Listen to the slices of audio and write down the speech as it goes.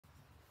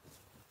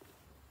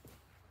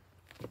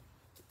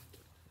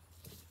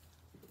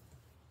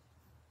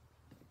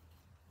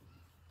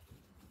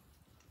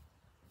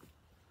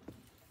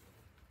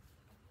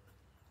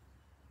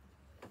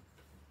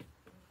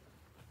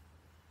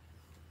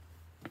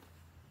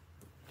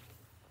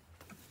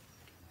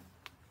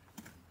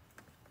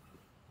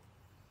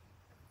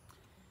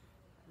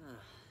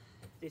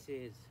This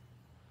is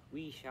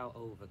We Shall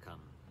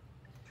Overcome,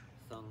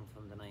 song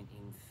from the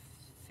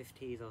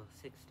 1950s or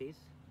 60s,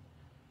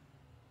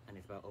 and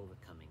it's about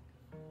overcoming.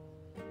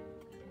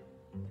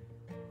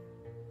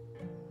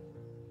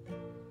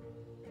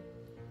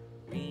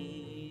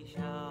 We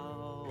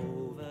shall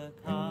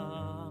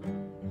overcome,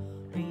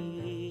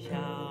 we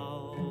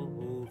shall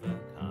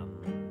overcome,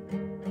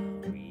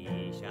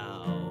 we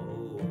shall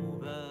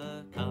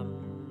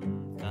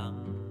overcome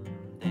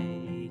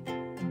someday.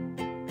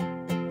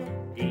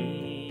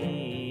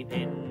 Deep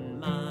in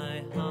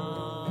my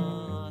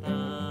heart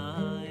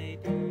I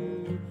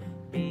do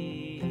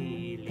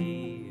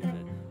believe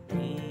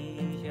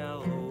we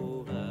shall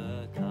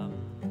overcome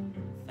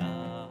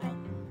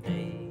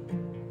someday.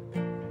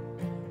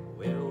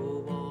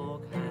 We'll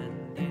walk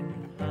hand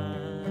in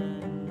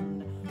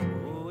hand,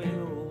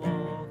 we'll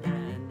walk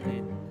hand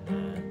in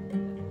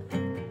hand,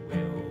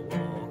 we'll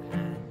walk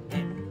hand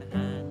in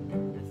hand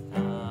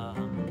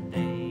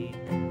someday.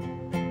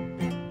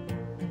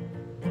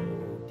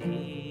 Oh,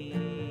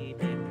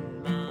 deep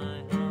in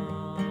my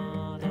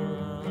heart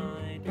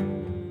I do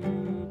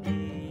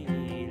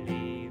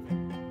believe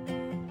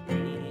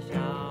we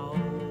shall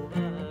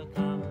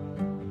overcome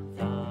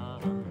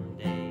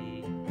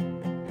someday.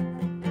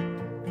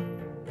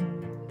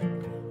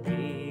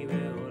 We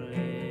will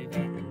live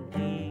in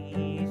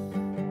peace,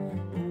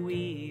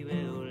 we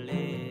will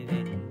live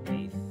in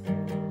peace,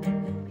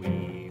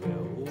 we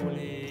will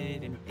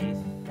live in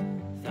peace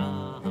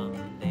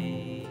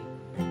someday.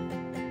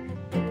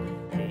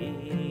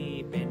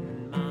 Deep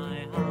in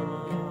my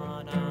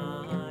heart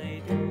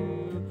I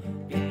do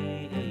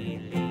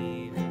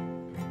believe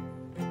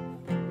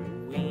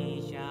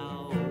we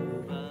shall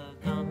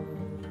overcome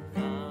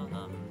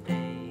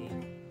someday.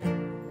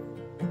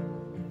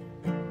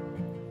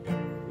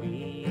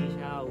 We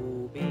shall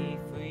be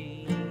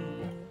free,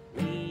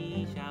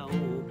 we shall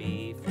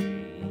be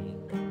free,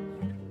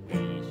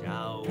 we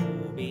shall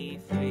be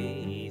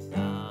free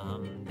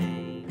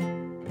someday.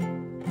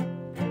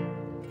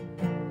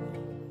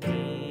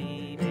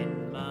 Deep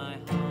in my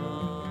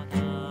heart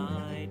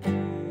I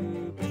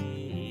do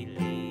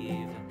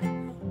believe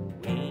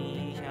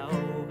we shall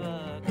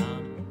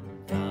overcome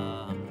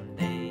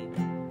someday.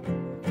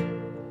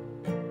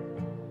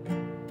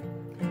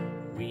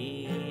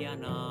 We are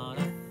not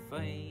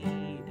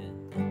afraid,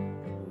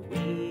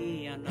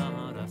 we are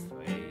not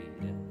afraid,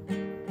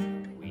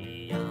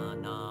 we are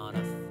not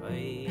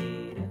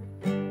afraid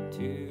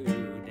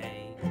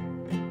today.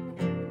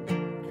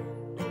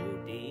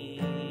 Oh,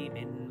 deep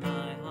in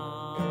my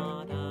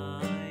heart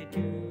I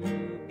do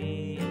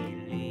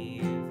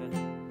believe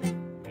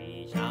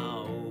we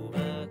shall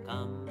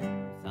overcome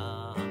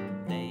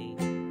someday.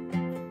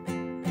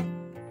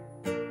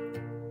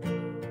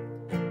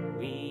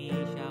 We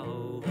shall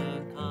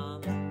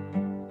overcome,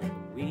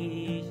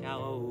 we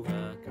shall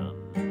overcome.